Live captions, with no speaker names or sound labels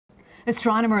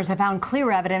Astronomers have found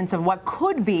clear evidence of what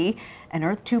could be an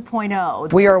Earth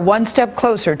 2.0. We are one step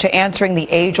closer to answering the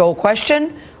age-old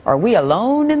question, are we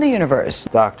alone in the universe?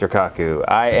 Dr. Kaku,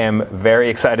 I am very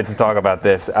excited to talk about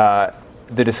this.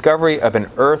 The discovery of an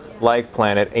Earth-like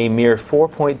planet a mere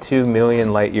 4.2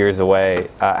 million light years away.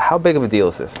 How big of a deal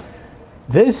is this?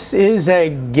 This is a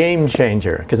game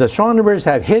changer because astronomers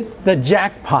have hit the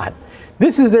jackpot.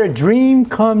 This is their dream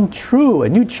come true. A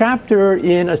new chapter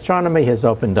in astronomy has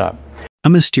opened up. A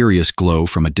mysterious glow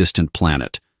from a distant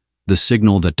planet, the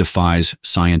signal that defies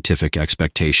scientific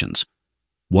expectations.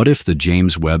 What if the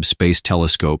James Webb Space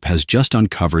Telescope has just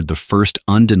uncovered the first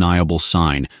undeniable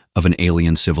sign of an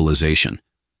alien civilization?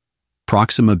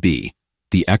 Proxima B,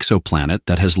 the exoplanet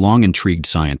that has long intrigued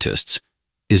scientists,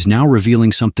 is now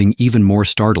revealing something even more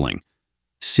startling: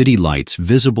 city lights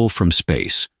visible from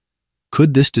space.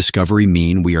 Could this discovery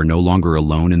mean we are no longer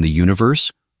alone in the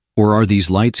universe, or are these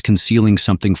lights concealing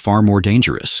something far more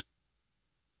dangerous?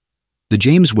 The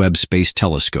James Webb Space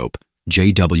Telescope,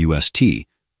 JWST,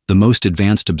 the most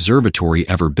advanced observatory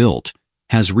ever built,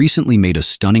 has recently made a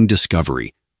stunning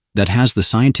discovery that has the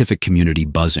scientific community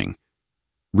buzzing.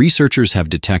 Researchers have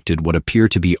detected what appear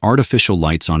to be artificial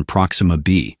lights on Proxima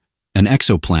B, an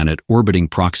exoplanet orbiting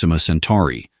Proxima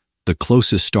Centauri, the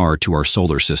closest star to our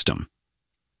solar system.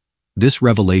 This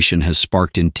revelation has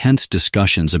sparked intense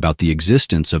discussions about the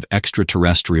existence of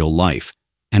extraterrestrial life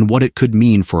and what it could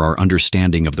mean for our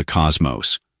understanding of the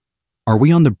cosmos. Are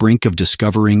we on the brink of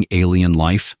discovering alien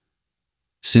life?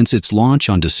 Since its launch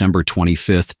on December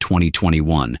 25,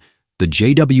 2021, the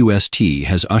JWST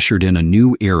has ushered in a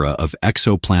new era of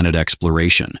exoplanet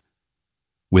exploration.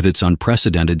 With its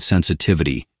unprecedented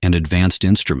sensitivity and advanced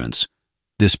instruments,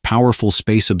 this powerful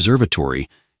space observatory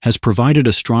has provided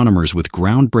astronomers with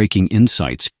groundbreaking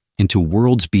insights into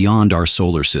worlds beyond our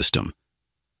solar system.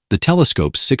 The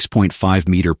telescope's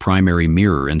 6.5-meter primary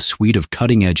mirror and suite of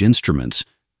cutting-edge instruments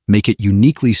make it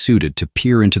uniquely suited to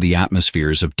peer into the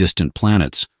atmospheres of distant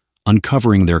planets,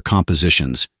 uncovering their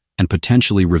compositions and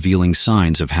potentially revealing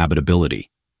signs of habitability.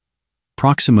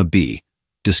 Proxima B,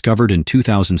 discovered in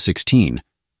 2016,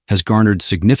 has garnered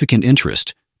significant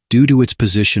interest due to its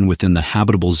position within the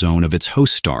habitable zone of its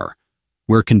host star,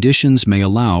 where conditions may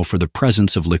allow for the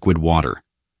presence of liquid water.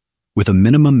 With a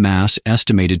minimum mass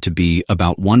estimated to be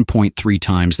about 1.3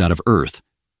 times that of Earth,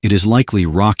 it is likely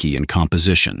rocky in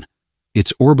composition.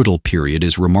 Its orbital period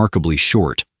is remarkably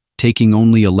short, taking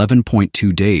only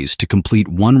 11.2 days to complete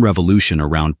one revolution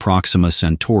around Proxima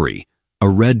Centauri, a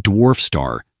red dwarf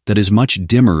star that is much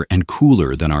dimmer and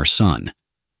cooler than our Sun.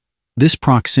 This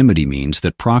proximity means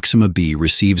that Proxima B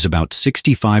receives about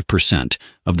 65%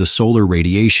 of the solar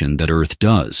radiation that Earth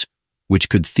does, which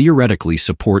could theoretically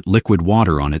support liquid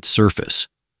water on its surface.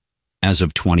 As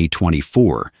of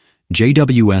 2024,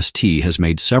 JWST has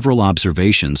made several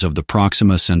observations of the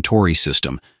Proxima Centauri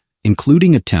system,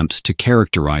 including attempts to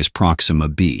characterize Proxima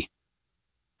B.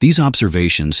 These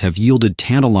observations have yielded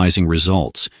tantalizing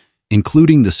results,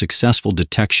 including the successful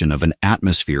detection of an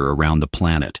atmosphere around the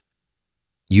planet.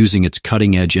 Using its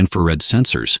cutting-edge infrared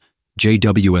sensors,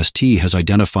 JWST has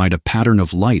identified a pattern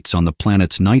of lights on the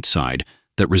planet's night side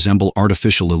that resemble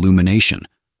artificial illumination,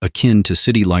 akin to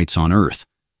city lights on Earth.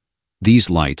 These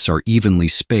lights are evenly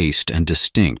spaced and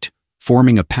distinct,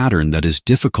 forming a pattern that is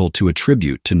difficult to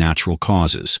attribute to natural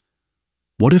causes.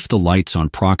 What if the lights on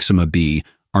Proxima B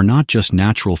are not just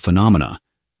natural phenomena,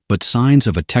 but signs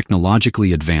of a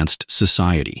technologically advanced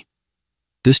society?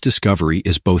 This discovery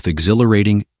is both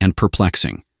exhilarating and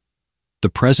perplexing. The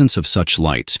presence of such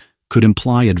lights could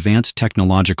imply advanced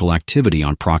technological activity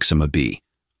on Proxima B.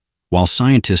 While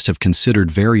scientists have considered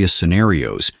various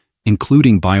scenarios,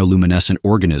 including bioluminescent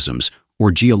organisms or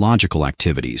geological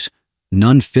activities,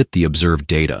 none fit the observed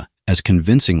data as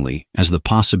convincingly as the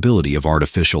possibility of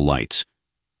artificial lights.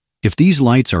 If these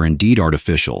lights are indeed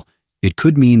artificial, it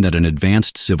could mean that an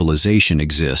advanced civilization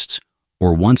exists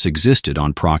or once existed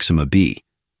on Proxima B.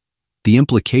 The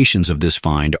implications of this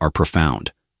find are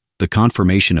profound. The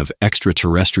confirmation of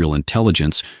extraterrestrial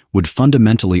intelligence would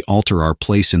fundamentally alter our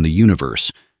place in the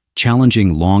universe,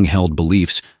 challenging long-held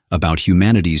beliefs about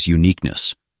humanity's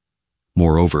uniqueness.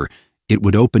 Moreover, it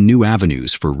would open new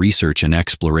avenues for research and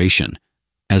exploration,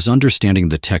 as understanding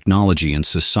the technology and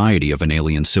society of an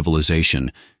alien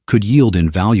civilization could yield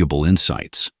invaluable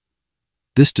insights.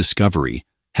 This discovery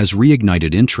has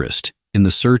reignited interest in the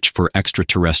search for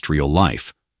extraterrestrial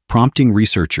life, prompting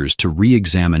researchers to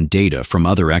re-examine data from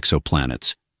other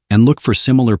exoplanets and look for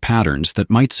similar patterns that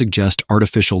might suggest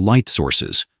artificial light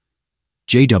sources.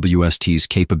 JWST's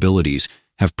capabilities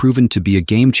have proven to be a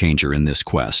game-changer in this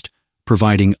quest,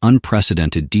 providing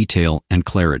unprecedented detail and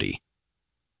clarity.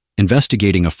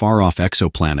 Investigating a far-off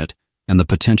exoplanet and the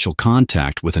potential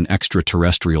contact with an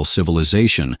extraterrestrial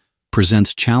civilization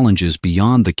presents challenges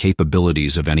beyond the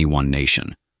capabilities of any one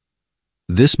nation.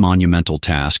 This monumental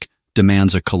task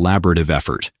demands a collaborative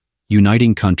effort,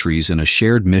 uniting countries in a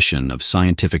shared mission of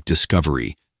scientific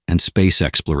discovery and space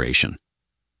exploration.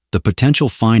 The potential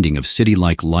finding of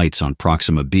city-like lights on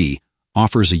Proxima B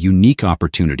offers a unique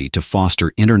opportunity to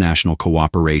foster international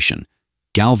cooperation,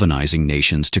 galvanizing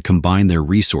nations to combine their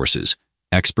resources,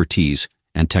 expertise,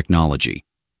 and technology.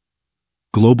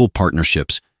 Global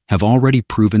partnerships have already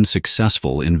proven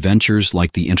successful in ventures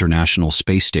like the International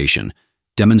Space Station,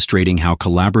 demonstrating how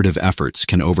collaborative efforts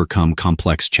can overcome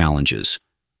complex challenges.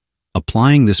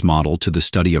 Applying this model to the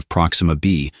study of Proxima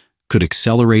B could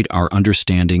accelerate our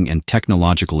understanding and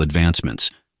technological advancements,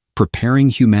 preparing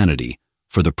humanity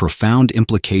for the profound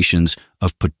implications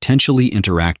of potentially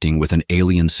interacting with an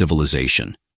alien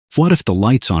civilization. What if the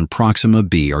lights on Proxima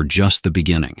B are just the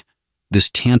beginning? This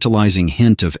tantalizing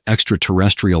hint of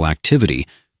extraterrestrial activity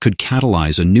could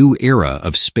catalyze a new era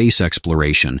of space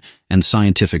exploration and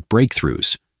scientific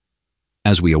breakthroughs.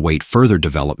 As we await further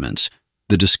developments,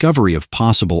 the discovery of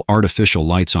possible artificial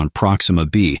lights on Proxima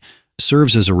B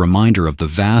serves as a reminder of the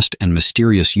vast and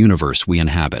mysterious universe we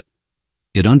inhabit.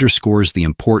 It underscores the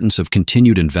importance of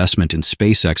continued investment in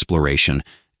space exploration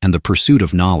and the pursuit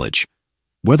of knowledge.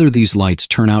 Whether these lights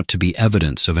turn out to be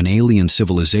evidence of an alien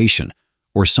civilization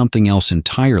or something else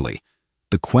entirely,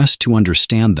 the quest to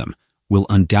understand them will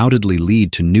undoubtedly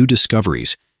lead to new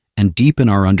discoveries and deepen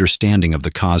our understanding of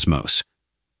the cosmos.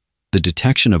 The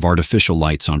detection of artificial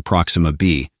lights on Proxima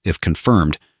B, if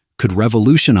confirmed, could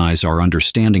revolutionize our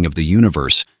understanding of the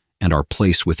universe and our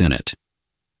place within it.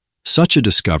 Such a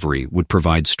discovery would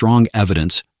provide strong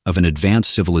evidence of an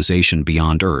advanced civilization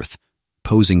beyond Earth,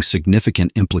 posing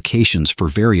significant implications for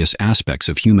various aspects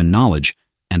of human knowledge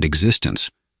and existence.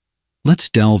 Let's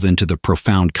delve into the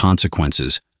profound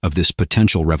consequences of this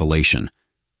potential revelation.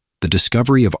 The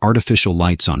discovery of artificial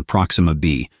lights on Proxima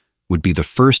B would be the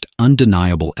first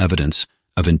undeniable evidence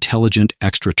of intelligent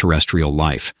extraterrestrial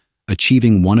life,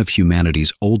 achieving one of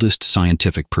humanity's oldest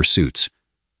scientific pursuits.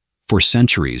 For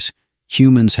centuries,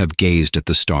 humans have gazed at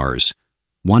the stars,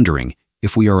 wondering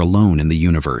if we are alone in the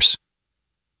universe.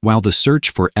 While the search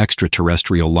for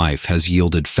extraterrestrial life has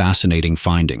yielded fascinating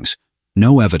findings,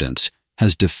 no evidence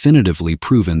has definitively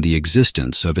proven the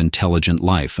existence of intelligent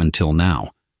life until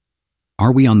now.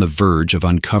 Are we on the verge of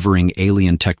uncovering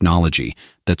alien technology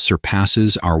that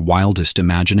surpasses our wildest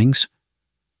imaginings?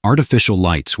 Artificial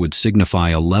lights would signify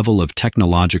a level of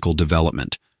technological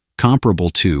development comparable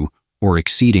to or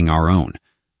exceeding our own,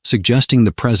 suggesting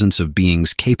the presence of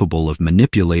beings capable of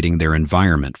manipulating their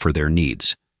environment for their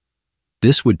needs.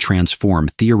 This would transform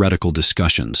theoretical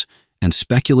discussions and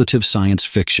speculative science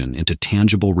fiction into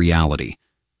tangible reality,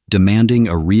 demanding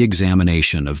a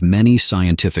re-examination of many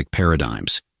scientific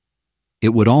paradigms.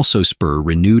 It would also spur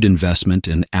renewed investment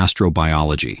in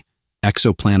astrobiology,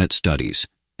 exoplanet studies,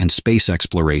 and space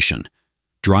exploration,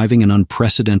 driving an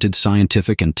unprecedented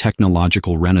scientific and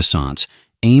technological renaissance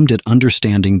aimed at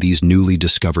understanding these newly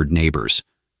discovered neighbors.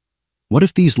 What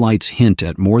if these lights hint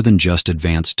at more than just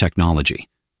advanced technology?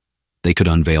 They could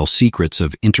unveil secrets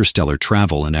of interstellar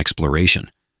travel and exploration.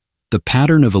 The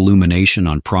pattern of illumination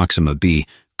on Proxima B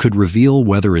could reveal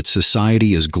whether its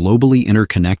society is globally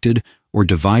interconnected or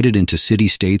divided into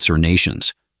city-states or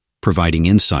nations, providing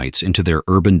insights into their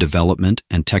urban development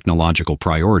and technological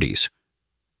priorities.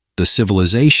 The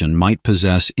civilization might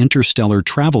possess interstellar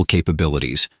travel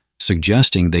capabilities,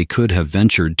 suggesting they could have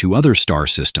ventured to other star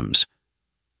systems.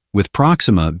 With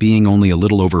Proxima being only a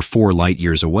little over 4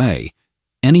 light-years away,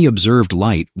 any observed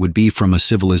light would be from a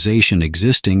civilization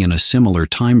existing in a similar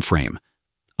time frame,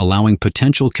 allowing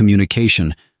potential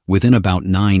communication within about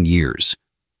 9 years.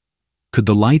 Could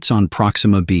the lights on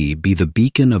Proxima B be the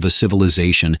beacon of a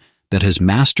civilization that has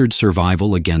mastered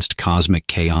survival against cosmic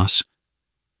chaos?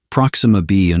 Proxima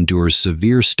B endures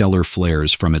severe stellar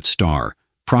flares from its star,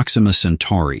 Proxima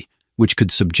Centauri, which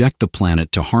could subject the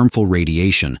planet to harmful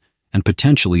radiation and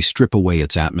potentially strip away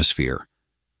its atmosphere.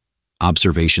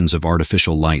 Observations of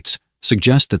artificial lights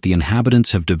suggest that the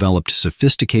inhabitants have developed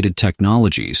sophisticated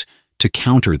technologies to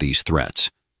counter these threats.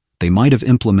 They might have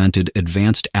implemented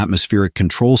advanced atmospheric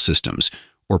control systems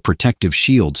or protective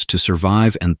shields to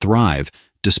survive and thrive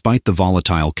despite the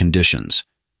volatile conditions.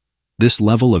 This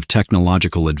level of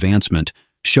technological advancement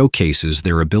showcases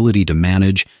their ability to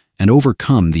manage and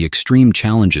overcome the extreme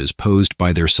challenges posed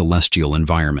by their celestial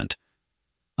environment.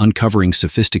 Uncovering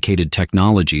sophisticated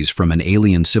technologies from an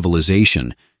alien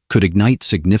civilization could ignite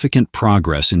significant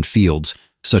progress in fields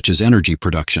such as energy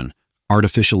production,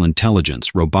 artificial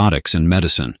intelligence, robotics, and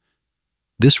medicine.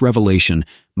 This revelation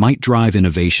might drive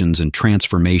innovations and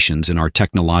transformations in our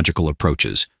technological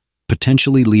approaches,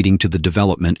 potentially leading to the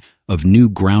development of new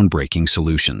groundbreaking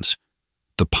solutions.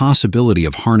 The possibility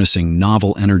of harnessing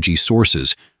novel energy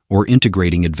sources or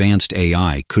integrating advanced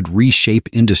AI could reshape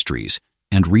industries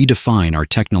and redefine our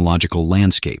technological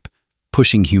landscape,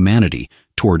 pushing humanity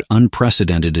toward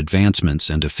unprecedented advancements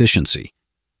and efficiency.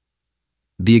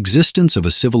 The existence of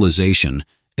a civilization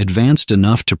advanced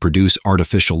enough to produce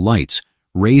artificial lights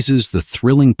raises the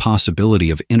thrilling possibility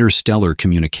of interstellar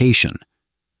communication.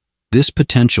 This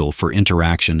potential for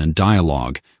interaction and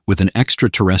dialogue with an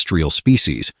extraterrestrial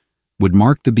species would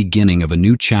mark the beginning of a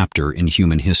new chapter in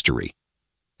human history.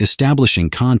 Establishing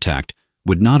contact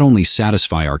would not only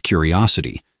satisfy our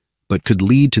curiosity, but could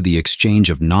lead to the exchange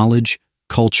of knowledge,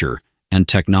 culture, and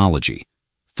technology,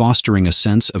 fostering a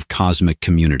sense of cosmic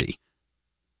community.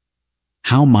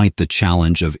 How might the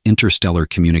challenge of interstellar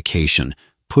communication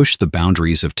push the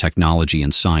boundaries of technology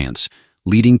and science,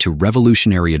 leading to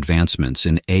revolutionary advancements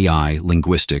in AI,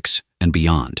 linguistics, and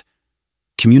beyond?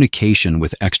 Communication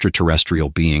with extraterrestrial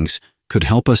beings could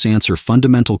help us answer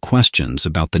fundamental questions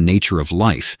about the nature of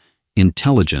life,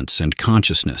 intelligence, and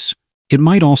consciousness. It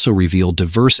might also reveal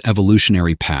diverse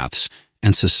evolutionary paths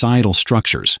and societal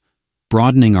structures,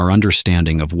 broadening our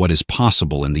understanding of what is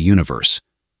possible in the universe.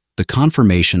 The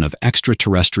confirmation of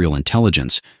extraterrestrial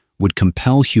intelligence would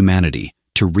compel humanity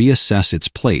to reassess its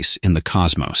place in the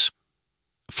cosmos.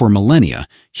 For millennia,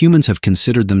 humans have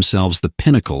considered themselves the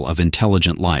pinnacle of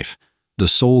intelligent life, the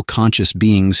sole conscious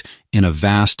beings in a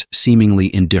vast,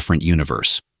 seemingly indifferent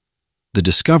universe. The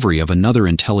discovery of another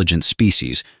intelligent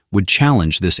species would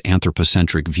challenge this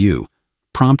anthropocentric view,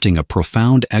 prompting a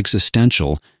profound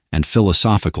existential and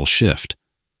philosophical shift.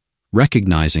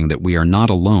 Recognizing that we are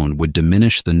not alone would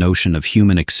diminish the notion of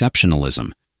human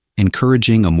exceptionalism,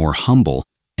 encouraging a more humble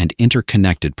and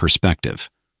interconnected perspective.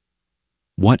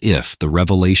 What if the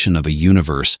revelation of a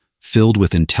universe filled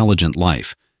with intelligent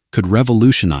life could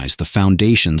revolutionize the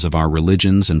foundations of our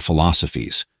religions and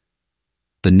philosophies?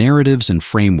 The narratives and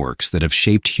frameworks that have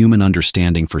shaped human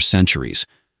understanding for centuries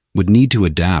would need to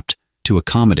adapt to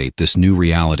accommodate this new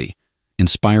reality,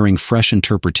 inspiring fresh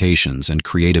interpretations and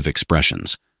creative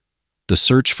expressions. The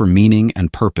search for meaning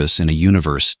and purpose in a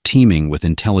universe teeming with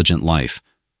intelligent life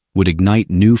would ignite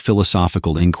new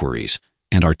philosophical inquiries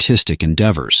and artistic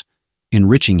endeavors,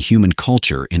 enriching human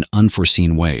culture in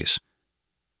unforeseen ways.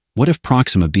 What if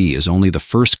Proxima B is only the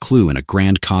first clue in a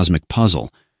grand cosmic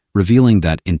puzzle, revealing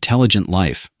that intelligent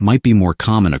life might be more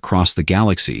common across the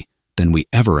galaxy than we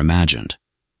ever imagined?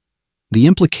 The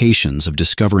implications of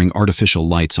discovering artificial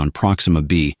lights on Proxima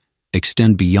B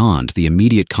extend beyond the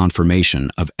immediate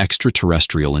confirmation of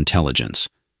extraterrestrial intelligence.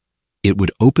 It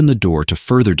would open the door to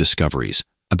further discoveries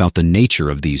about the nature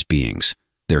of these beings,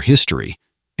 their history,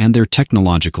 and their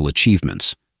technological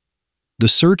achievements. The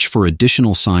search for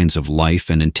additional signs of life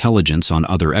and intelligence on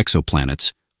other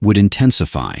exoplanets would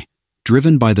intensify,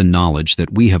 driven by the knowledge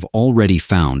that we have already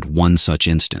found one such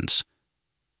instance.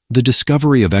 The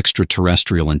discovery of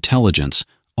extraterrestrial intelligence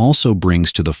also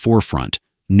brings to the forefront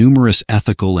numerous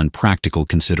ethical and practical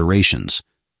considerations.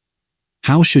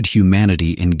 How should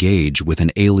humanity engage with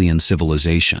an alien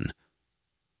civilization?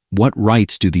 What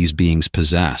rights do these beings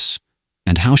possess,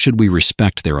 and how should we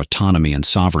respect their autonomy and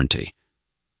sovereignty?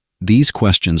 These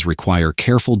questions require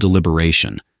careful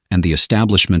deliberation and the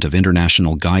establishment of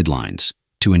international guidelines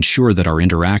to ensure that our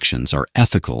interactions are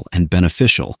ethical and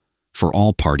beneficial for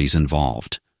all parties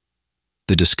involved.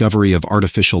 The discovery of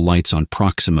artificial lights on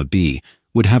Proxima B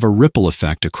would have a ripple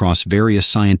effect across various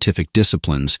scientific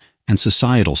disciplines and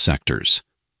societal sectors.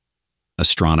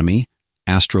 Astronomy,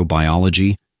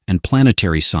 astrobiology, and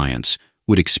planetary science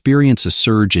would experience a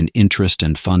surge in interest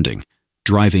and funding,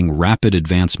 driving rapid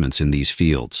advancements in these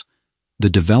fields. The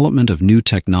development of new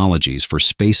technologies for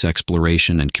space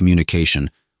exploration and communication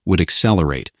would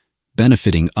accelerate,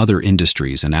 benefiting other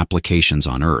industries and applications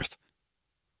on Earth.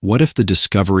 What if the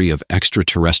discovery of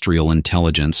extraterrestrial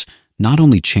intelligence not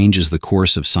only changes the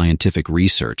course of scientific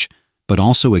research, but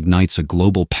also ignites a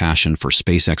global passion for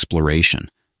space exploration?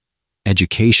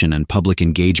 Education and public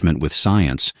engagement with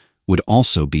science would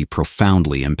also be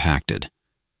profoundly impacted.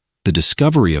 The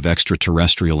discovery of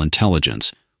extraterrestrial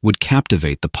intelligence would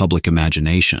captivate the public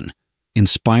imagination,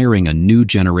 inspiring a new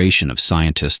generation of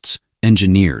scientists,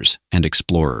 engineers, and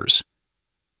explorers.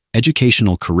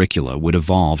 Educational curricula would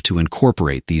evolve to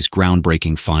incorporate these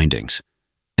groundbreaking findings,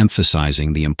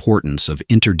 emphasizing the importance of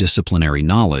interdisciplinary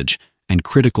knowledge and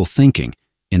critical thinking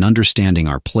in understanding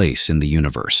our place in the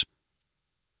universe.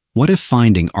 What if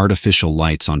finding artificial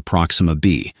lights on Proxima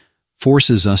B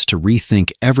forces us to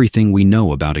rethink everything we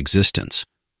know about existence?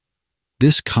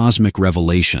 This cosmic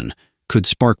revelation could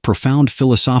spark profound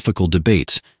philosophical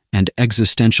debates and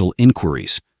existential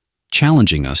inquiries,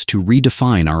 challenging us to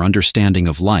redefine our understanding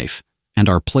of life and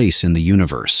our place in the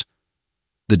universe.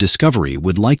 The discovery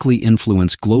would likely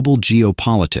influence global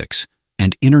geopolitics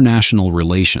and international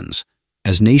relations,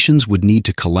 as nations would need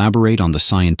to collaborate on the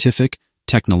scientific,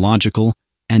 technological,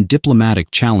 and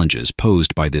diplomatic challenges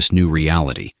posed by this new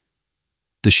reality.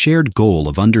 The shared goal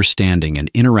of understanding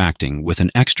and interacting with an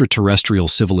extraterrestrial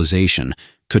civilization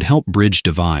could help bridge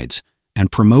divides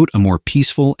and promote a more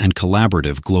peaceful and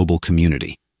collaborative global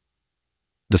community.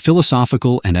 The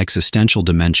philosophical and existential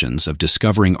dimensions of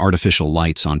discovering artificial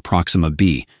lights on Proxima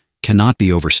B cannot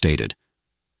be overstated.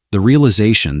 The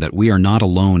realization that we are not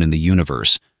alone in the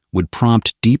universe would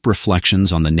prompt deep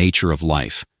reflections on the nature of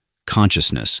life,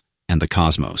 consciousness, and the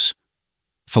cosmos.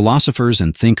 Philosophers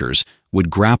and thinkers would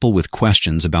grapple with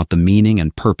questions about the meaning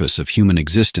and purpose of human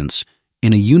existence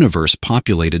in a universe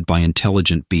populated by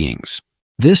intelligent beings.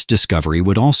 This discovery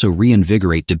would also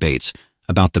reinvigorate debates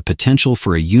about the potential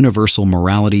for a universal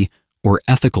morality or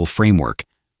ethical framework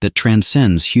that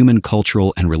transcends human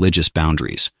cultural and religious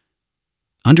boundaries.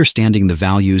 Understanding the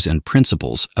values and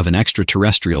principles of an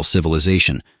extraterrestrial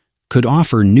civilization could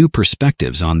offer new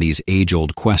perspectives on these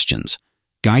age-old questions,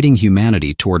 guiding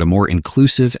humanity toward a more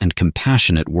inclusive and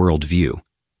compassionate worldview.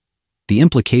 The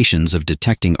implications of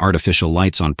detecting artificial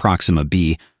lights on Proxima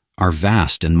B are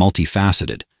vast and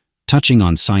multifaceted, touching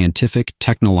on scientific,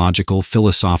 technological,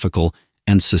 philosophical,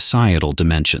 and societal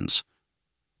dimensions.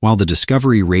 While the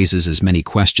discovery raises as many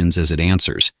questions as it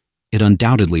answers, it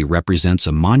undoubtedly represents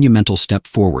a monumental step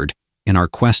forward in our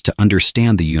quest to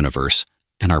understand the universe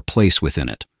and our place within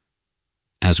it.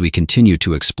 As we continue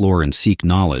to explore and seek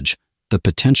knowledge, the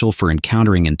potential for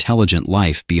encountering intelligent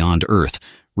life beyond Earth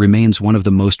remains one of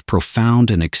the most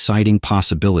profound and exciting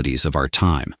possibilities of our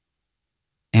time.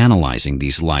 Analyzing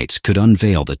these lights could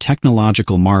unveil the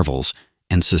technological marvels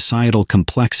and societal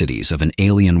complexities of an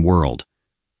alien world.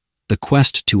 The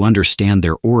quest to understand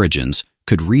their origins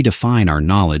could redefine our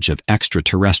knowledge of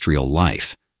extraterrestrial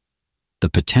life. The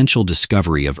potential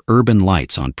discovery of urban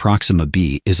lights on Proxima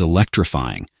B is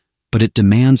electrifying, but it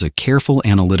demands a careful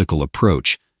analytical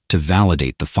approach to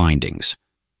validate the findings.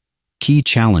 Key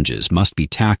challenges must be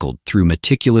tackled through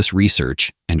meticulous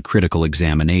research and critical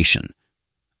examination.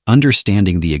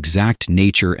 Understanding the exact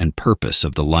nature and purpose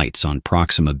of the lights on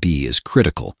Proxima B is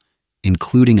critical,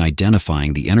 including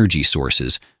identifying the energy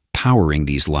sources powering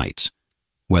these lights,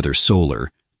 whether solar,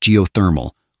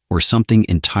 geothermal, or something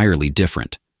entirely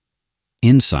different.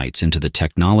 Insights into the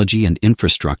technology and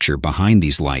infrastructure behind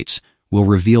these lights will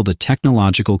reveal the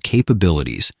technological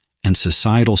capabilities and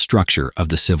societal structure of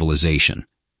the civilization.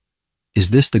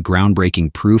 Is this the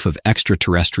groundbreaking proof of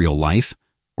extraterrestrial life,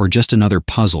 or just another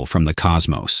puzzle from the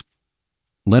cosmos?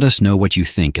 Let us know what you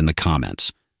think in the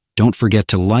comments. Don't forget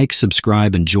to like,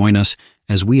 subscribe, and join us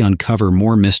as we uncover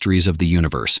more mysteries of the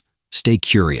universe. Stay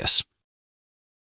curious.